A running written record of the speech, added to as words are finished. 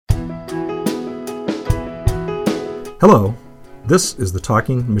Hello, this is the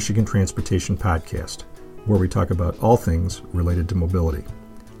Talking Michigan Transportation Podcast, where we talk about all things related to mobility.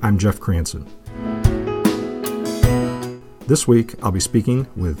 I'm Jeff Cranson. This week, I'll be speaking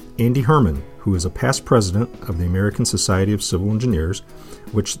with Andy Herman, who is a past president of the American Society of Civil Engineers,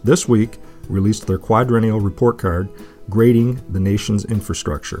 which this week released their quadrennial report card grading the nation's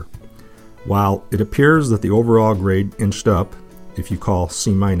infrastructure. While it appears that the overall grade inched up, if you call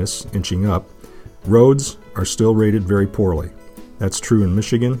C- inching up, roads are still rated very poorly. That's true in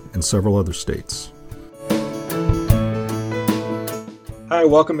Michigan and several other states. Hi,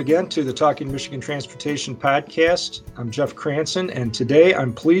 welcome again to the Talking Michigan Transportation Podcast. I'm Jeff Cranson, and today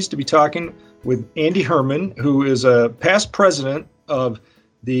I'm pleased to be talking with Andy Herman, who is a past president of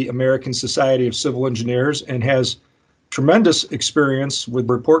the American Society of Civil Engineers and has tremendous experience with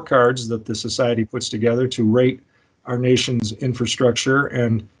report cards that the society puts together to rate our nation's infrastructure.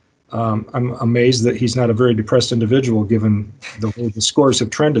 And I'm amazed that he's not a very depressed individual given the way the scores have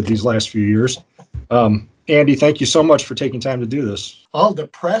trended these last few years. Andy, thank you so much for taking time to do this. Well,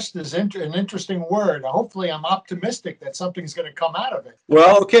 depressed is an interesting word. Hopefully, I'm optimistic that something's going to come out of it.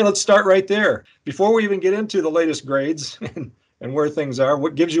 Well, okay, let's start right there. Before we even get into the latest grades and where things are,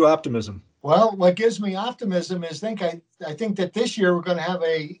 what gives you optimism? Well, what gives me optimism is I think that this year we're going to have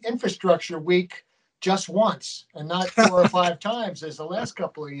a infrastructure week just once and not 4 or 5 times as the last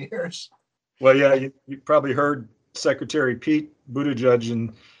couple of years. Well, yeah, you probably heard Secretary Pete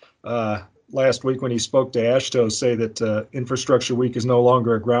Buttigieg last week when he spoke to AASHTO say that Infrastructure Week is no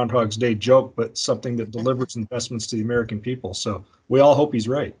longer a Groundhog's Day joke, but something that delivers investments to the American people. So we all hope he's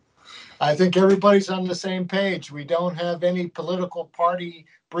right. I think everybody's on the same page. We don't have any political party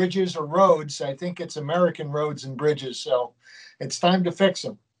bridges or roads. I think it's American roads and bridges. So it's time to fix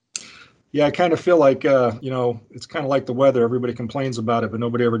them. Yeah, I kind of feel like, it's kind of like the weather. Everybody complains about it, but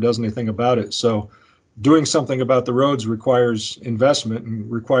nobody ever does anything about it. So doing something about the roads requires investment and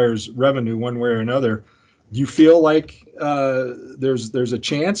requires revenue one way or another. Do you feel like there's a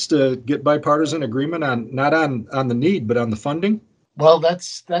chance to get bipartisan agreement on not on the need, but on the funding? Well,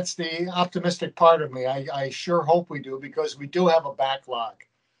 that's the optimistic part of me. I sure hope we do, because we do have a backlog.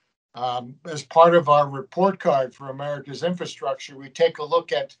 As part of our report card for America's infrastructure, we take a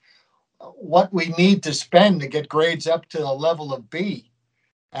look at what we need to spend to get grades up to the level of B.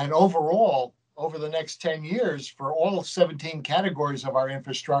 And overall, over the next 10 years, for all 17 categories of our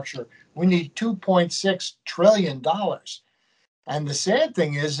infrastructure, we need $2.6 trillion. And the sad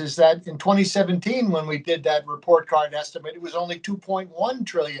thing is that in 2017, when we did that report card estimate, it was only $2.1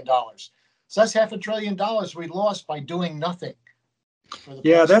 trillion. So that's $500 billion we lost by doing nothing for the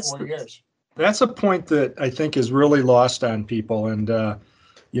past 4 years. That's a point that I think is really lost on people. And,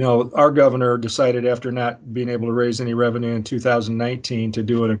 our governor decided, after not being able to raise any revenue in 2019, to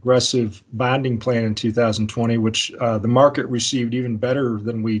do an aggressive bonding plan in 2020, which the market received even better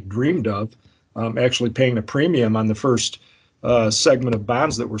than we dreamed of, actually paying a premium on the first segment of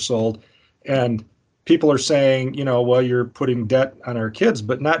bonds that were sold. And people are saying, well, you're putting debt on our kids,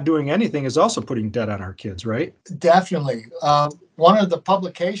 but not doing anything is also putting debt on our kids, right? Definitely. One of the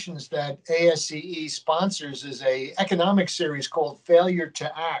publications that ASCE sponsors is a economic series called Failure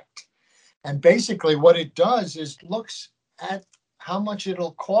to Act. And basically what it does is looks at how much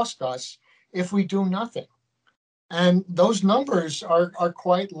it'll cost us if we do nothing. And those numbers are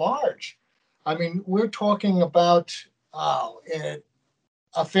quite large. I mean, we're talking about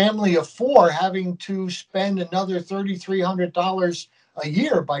a family of 4 having to spend another $3,300 a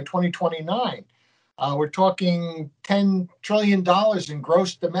year by 2029. We're talking $10 trillion in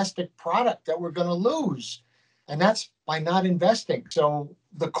gross domestic product that we're going to lose. And that's by not investing. So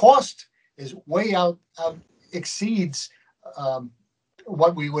the cost is way exceeds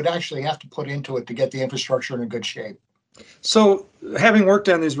what we would actually have to put into it to get the infrastructure in a good shape. So having worked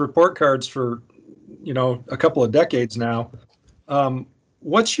on these report cards for, a couple of decades now,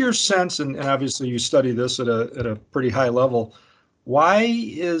 what's your sense, and obviously you study this at a pretty high level, why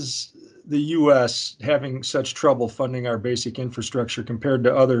is the U.S. having such trouble funding our basic infrastructure compared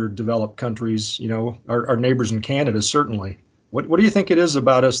to other developed countries, our neighbors in Canada, certainly? What do you think it is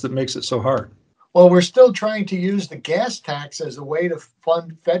about us that makes it so hard? Well, we're still trying to use the gas tax as a way to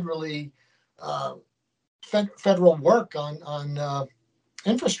fund federal work on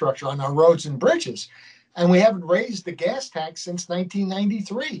infrastructure, on our roads and bridges. And we haven't raised the gas tax since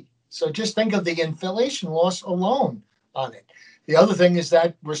 1993. So just think of the inflation loss alone on it. The other thing is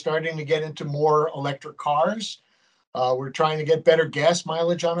that we're starting to get into more electric cars. We're trying to get better gas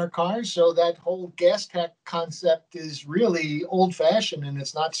mileage on our cars. So that whole gas tax concept is really old-fashioned, and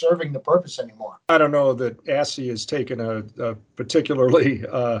it's not serving the purpose anymore. I don't know that ASCE has taken a particularly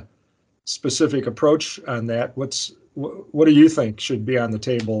specific approach on that. What do you think should be on the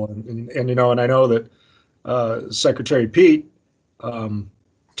table? And you know, and I know that Secretary Pete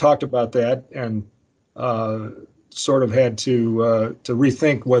talked about that and sort of had to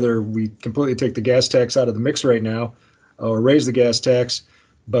rethink whether we completely take the gas tax out of the mix right now or raise the gas tax,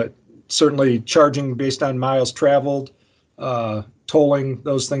 but certainly charging based on miles traveled, tolling,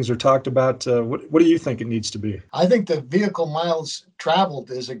 those things are talked about. What do you think it needs to be? I think the vehicle miles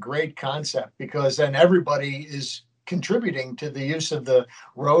traveled is a great concept because then everybody is contributing to the use of the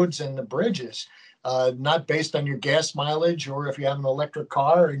roads and the bridges, not based on your gas mileage or if you have an electric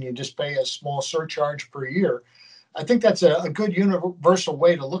car and you just pay a small surcharge per year. I think that's a good universal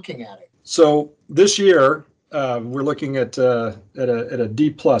way to looking at it. So this year, we're looking at a D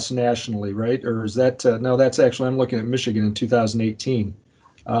plus nationally, right? Or is that no? That's actually I'm looking at Michigan in 2018.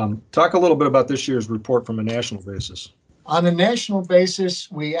 Talk a little bit about this year's report from a national basis. On a national basis,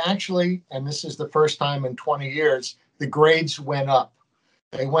 we actually, and this is the first time in 20 years, the grades went up.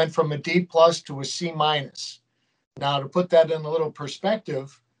 They went from a D plus to a C minus. Now, to put that in a little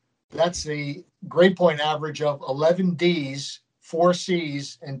perspective, that's the grade point average of 11 Ds, 4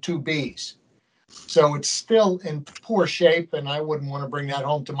 Cs, and 2 Bs. So it's still in poor shape, and I wouldn't want to bring that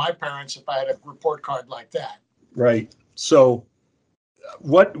home to my parents if I had a report card like that. Right. So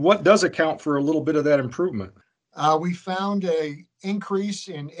what does account for a little bit of that improvement? We found an increase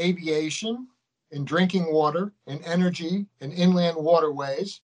in aviation, in drinking water, in energy, in inland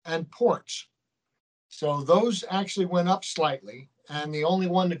waterways, and ports. So those actually went up slightly, and the only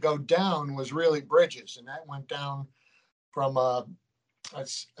one to go down was really bridges, and that went down from a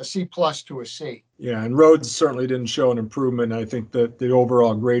C plus to a C. Yeah, and roads certainly didn't show an improvement. I think that the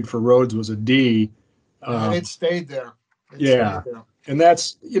overall grade for roads was a D. And it stayed there. Stayed there. And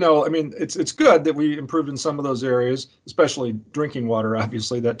that's, you know, I mean, it's good that we improved in some of those areas, especially drinking water,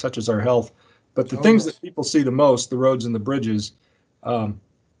 obviously, that touches our health. But the things that people see the most, the roads and the bridges,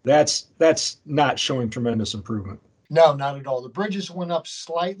 that's not showing tremendous improvement. No, not at all. The bridges went up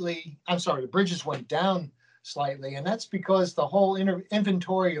slightly. I'm sorry, the bridges went down slightly, and that's because the whole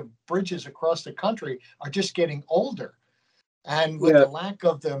inventory of bridges across the country are just getting older. And with the lack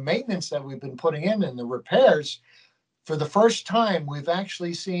of the maintenance that we've been putting in and the repairs, for the first time, we've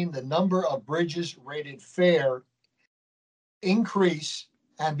actually seen the number of bridges rated fair increase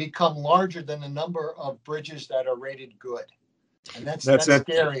and become larger than the number of bridges that are rated good. And that's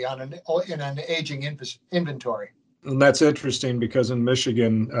scary in an aging inventory. And that's interesting because in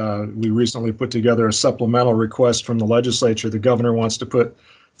Michigan, we recently put together a supplemental request from the legislature. The governor wants to put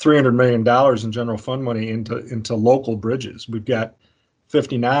 $300 million in general fund money into local bridges. We've got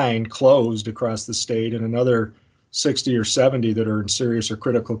 59 closed across the state and another 60 or 70 that are in serious or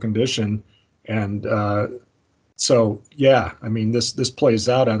critical condition. And so, yeah, I mean, this plays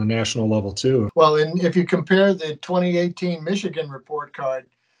out on a national level too. Well, and if you compare the 2018 Michigan report card,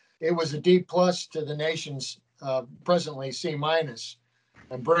 it was a D plus to the nation's presently C minus.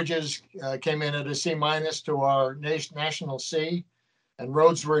 And bridges came in at a C minus to our national C, and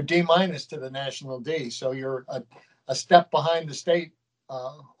roads were a D minus to the national D. So you're a step behind the state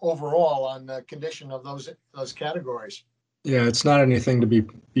overall on the condition of those categories. Yeah, it's not anything to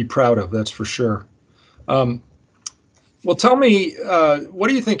be proud of, that's for sure. Well, tell me, what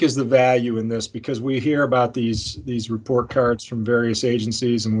do you think is the value in this? Because we hear about these report cards from various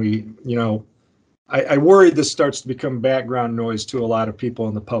agencies, and I worry this starts to become background noise to a lot of people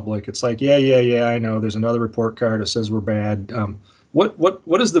in the public. It's like, yeah, I know there's another report card that says we're bad.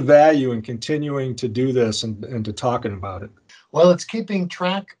 What is the value in continuing to do this and to talking about it? Well, it's keeping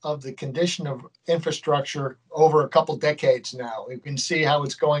track of the condition of infrastructure over a couple decades now. You can see how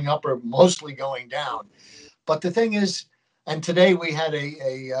it's going up or mostly going down. But the thing is, and today we had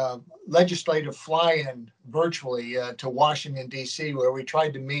a legislative fly-in virtually to Washington, D.C., where we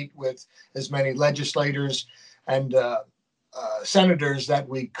tried to meet with as many legislators and senators that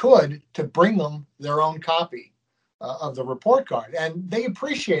we could to bring them their own copy of the report card. And they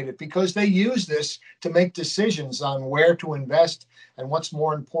appreciate it because they use this to make decisions on where to invest and what's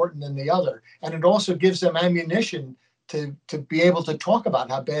more important than the other. And it also gives them ammunition to be able to talk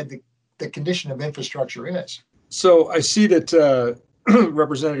about how bad the condition of infrastructure is. So I see that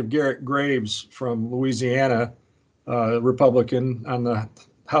Representative Garrett Graves from Louisiana, Republican on the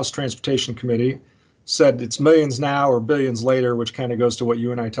House Transportation Committee, said it's millions now or billions later, which kind of goes to what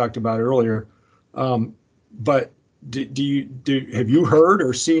you and I talked about earlier. But have you heard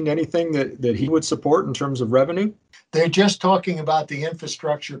or seen anything that he would support in terms of revenue? They're just talking about the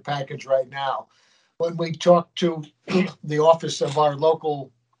infrastructure package right now. When we talk to the office of our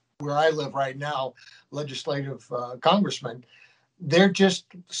local, where I live right now, legislative congressman, they're just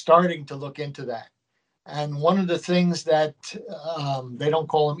starting to look into that. And one of the things that they don't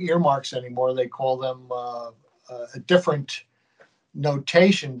call them earmarks anymore, they call them a different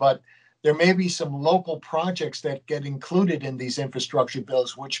notation, but there may be some local projects that get included in these infrastructure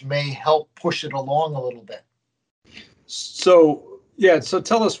bills, which may help push it along a little bit. So, yeah, so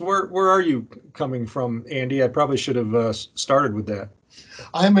tell us, where are you coming from, Andy? I probably should have started with that.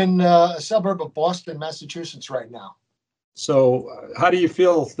 I'm in a suburb of Boston, Massachusetts right now. So how do you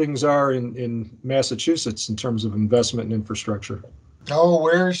feel things are in Massachusetts in terms of investment in infrastructure? Oh,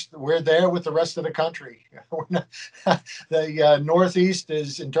 we're there with the rest of the country. We're not, the Northeast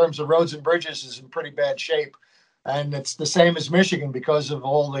is, in terms of roads and bridges, is in pretty bad shape. And it's the same as Michigan because of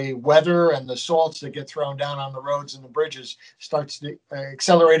all the weather and the salts that get thrown down on the roads and the bridges starts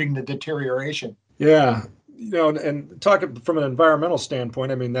accelerating the deterioration. Yeah. And talking from an environmental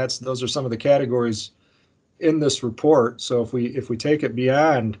standpoint, I mean, those are some of the categories in this report. So if we take it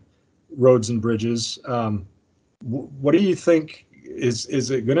beyond roads and bridges, what do you think? Is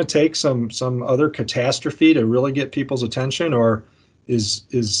it going to take some other catastrophe to really get people's attention, or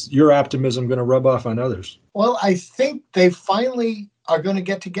is your optimism going to rub off on others? Well, I think they finally are going to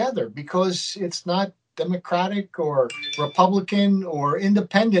get together because it's not Democratic or Republican or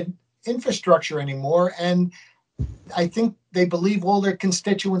independent infrastructure anymore. And I think they believe all their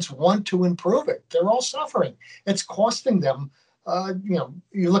constituents want to improve it. They're all suffering. It's costing them.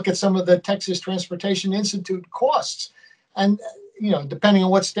 You look at some of the Texas Transportation Institute costs, and depending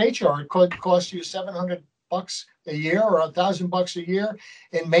on what state you are, it could cost you $700 a year or $1,000 a year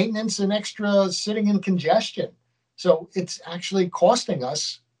in maintenance and extra sitting in congestion. So it's actually costing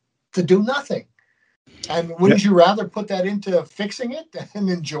us to do nothing. And wouldn't you rather put that into fixing it and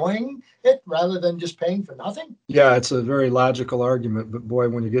enjoying it rather than just paying for nothing? Yeah, it's a very logical argument. But boy,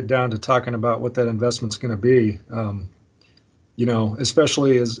 when you get down to talking about what that investment's going to be,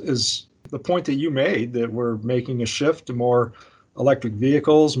 especially as the point that you made, that we're making a shift to more electric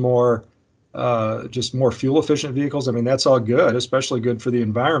vehicles, more fuel efficient vehicles. I mean, that's all good, especially good for the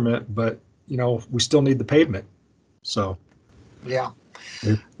environment, but we still need the pavement. So yeah,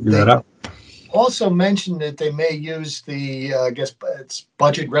 figure that out. Also mentioned that they may use the I guess it's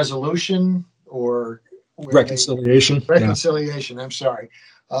budget resolution or reconciliation. I'm sorry,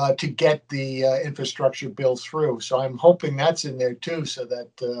 to get the infrastructure bill through. So I'm hoping that's in there too, so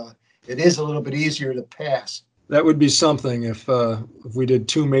that it is a little bit easier to pass. That would be something if we did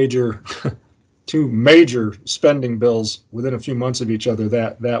two major spending bills within a few months of each other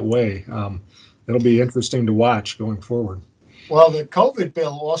that way. It'll be interesting to watch going forward. Well, the COVID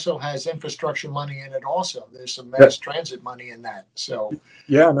bill also has infrastructure money in it also. There's some mass transit money in that. So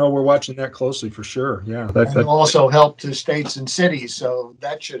yeah, no, we're watching that closely for sure. Yeah. That also help to states and cities, so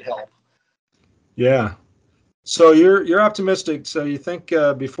that should help. Yeah. So you're optimistic. So you think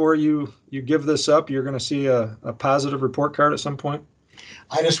before you give this up, you're going to see a positive report card at some point?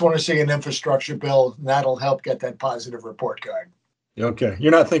 I just want to see an infrastructure bill, and that'll help get that positive report card. Okay.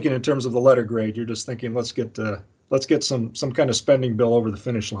 You're not thinking in terms of the letter grade. You're just thinking, let's get some kind of spending bill over the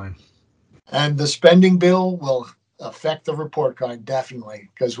finish line. And the spending bill will affect the report card, definitely,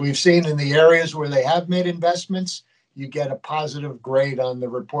 because we've seen in the areas where they have made investments, you get a positive grade on the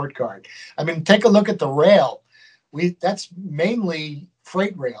report card. I mean, take a look at the rail. That's mainly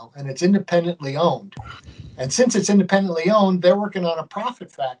freight rail, and it's independently owned. And since it's independently owned, they're working on a profit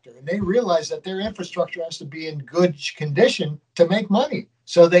factor, and they realize that their infrastructure has to be in good condition to make money.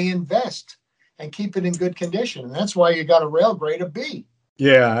 So they invest and keep it in good condition. And that's why you got a rail grade of B.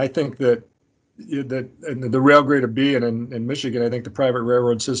 Yeah, I think that the rail grade of B, and in Michigan, I think the private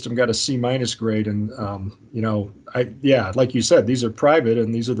railroad system got a C- grade. And, like you said, these are private,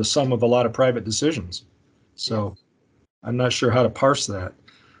 and these are the sum of a lot of private decisions. So I'm not sure how to parse that.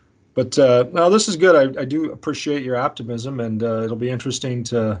 But no, this is good. I do appreciate your optimism, and it'll be interesting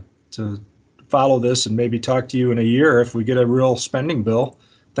to follow this and maybe talk to you in a year if we get a real spending bill.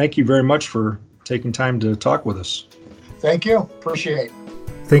 Thank you very much for taking time to talk with us. Thank you. Appreciate it.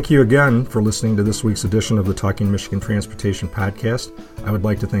 Thank you again for listening to this week's edition of the Talking Michigan Transportation Podcast. I would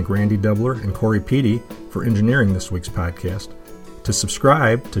like to thank Randy Dubler and Corey Peaty for engineering this week's podcast. To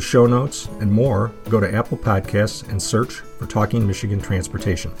subscribe to show notes and more, go to Apple Podcasts and search for Talking Michigan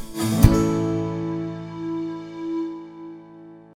Transportation.